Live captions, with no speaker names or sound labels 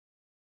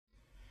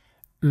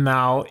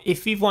Now,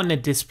 if we want to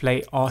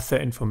display author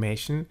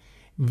information,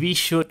 we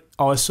should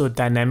also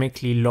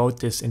dynamically load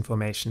this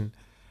information.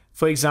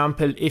 For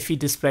example, if we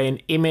display an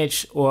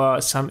image or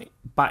some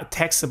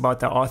text about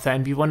the author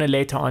and we want to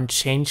later on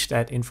change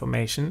that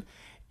information,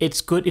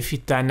 it's good if we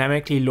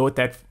dynamically load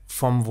that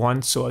from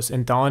one source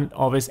and don't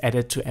always add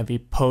it to every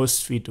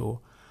post we do.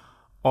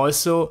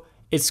 Also,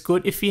 it's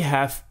good if we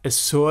have a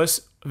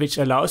source which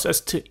allows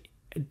us to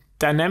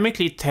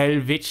dynamically tell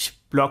which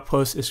blog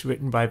post is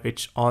written by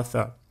which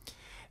author.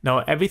 Now,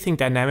 everything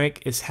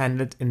dynamic is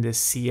handled in the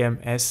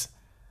CMS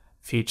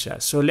feature.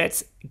 So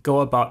let's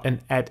go about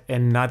and add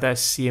another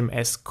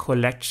CMS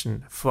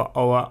collection for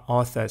our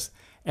authors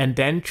and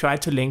then try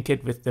to link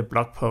it with the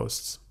blog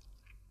posts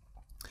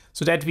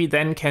so that we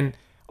then can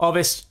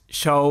always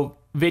show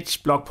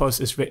which blog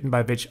post is written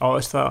by which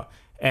author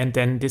and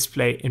then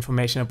display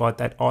information about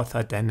that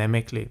author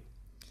dynamically.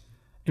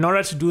 In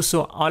order to do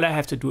so, all I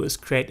have to do is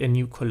create a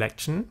new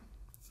collection,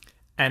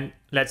 and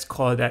let's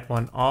call that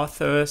one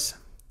authors.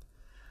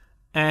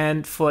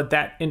 And for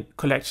that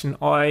collection,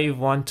 I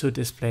want to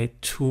display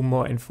two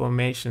more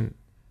information.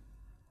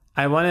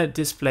 I want to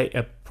display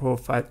a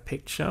profile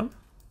picture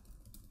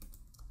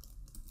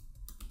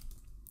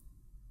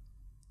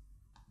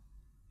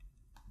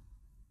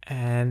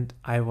and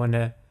I want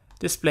to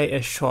display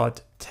a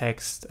short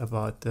text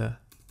about the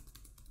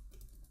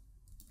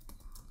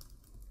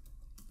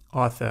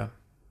author.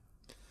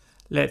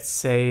 Let's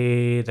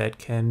say that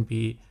can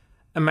be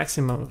a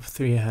maximum of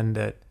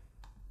 300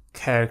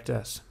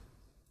 characters.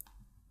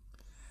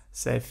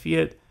 Save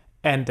field,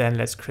 and then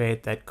let's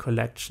create that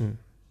collection.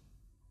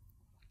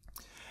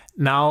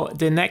 Now,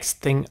 the next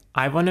thing,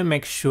 I want to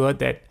make sure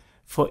that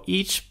for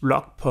each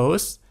blog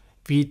post,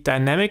 we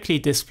dynamically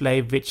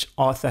display which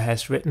author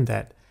has written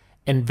that.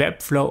 And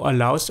Webflow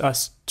allows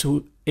us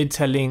to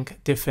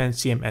interlink different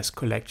CMS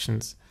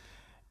collections.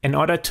 In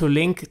order to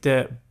link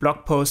the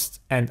blog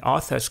post and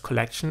authors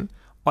collection,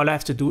 all I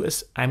have to do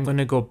is I'm going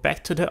to go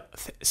back to the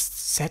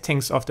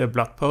settings of the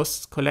blog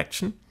posts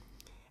collection,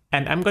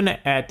 and I'm going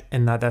to add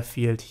another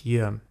field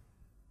here.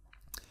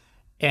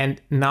 And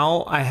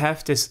now I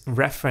have this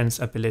reference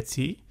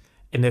ability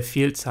in the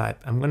field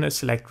type. I'm going to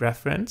select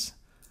reference,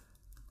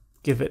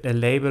 give it a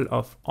label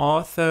of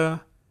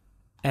author,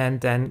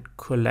 and then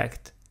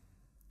collect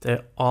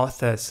the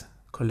authors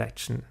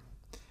collection.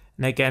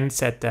 And again,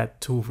 set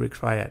that to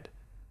required.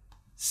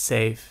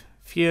 Save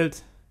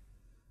field,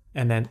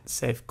 and then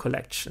save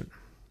collection.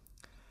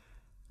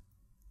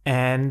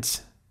 And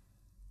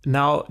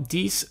now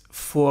these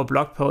 4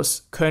 blog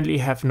posts currently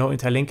have no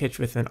interlinkage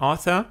with an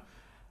author.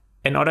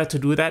 In order to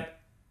do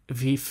that,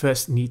 we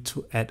first need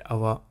to add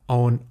our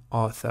own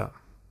author.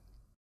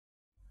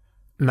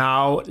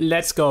 Now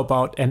let's go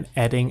about and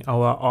adding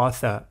our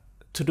author.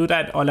 To do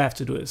that, all I have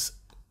to do is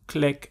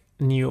click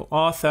new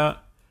author,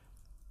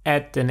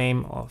 add the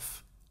name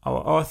of our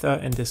author.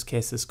 In this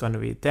case, it's going to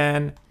be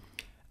Dan.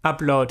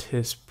 Upload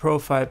his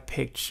profile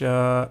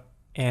picture,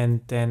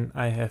 and then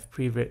I have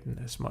pre-written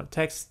a small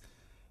text,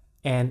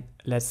 and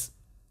let's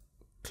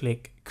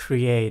click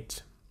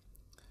create.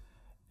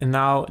 And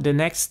now the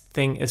next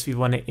thing is we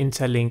want to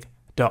interlink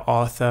the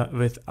author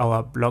with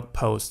our blog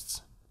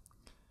posts.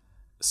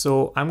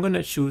 So I'm going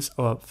to choose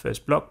our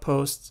first blog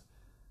post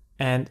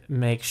and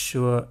make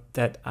sure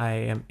that I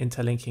am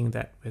interlinking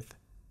that with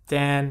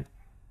Dan,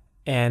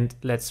 and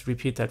let's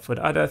repeat that for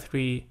the other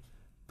 3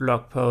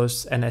 blog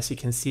posts. And as you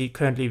can see,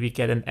 currently we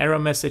get an error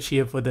message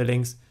here for the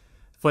links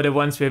for the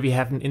ones where we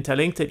haven't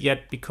interlinked it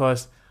yet,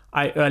 because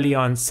I early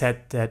on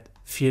set that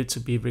field to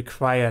be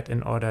required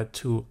in order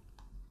to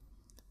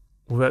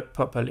work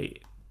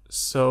properly.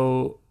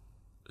 So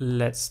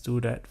let's do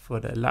that for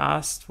the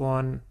last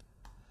one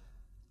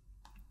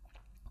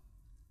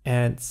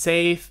and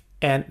save.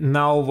 And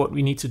now what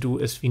we need to do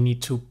is we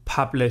need to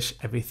publish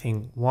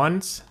everything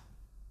once,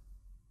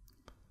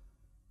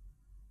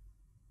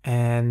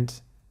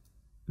 and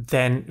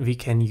then we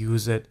can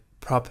use it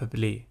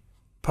properly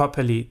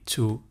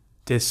to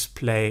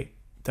display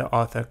the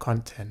author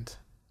content.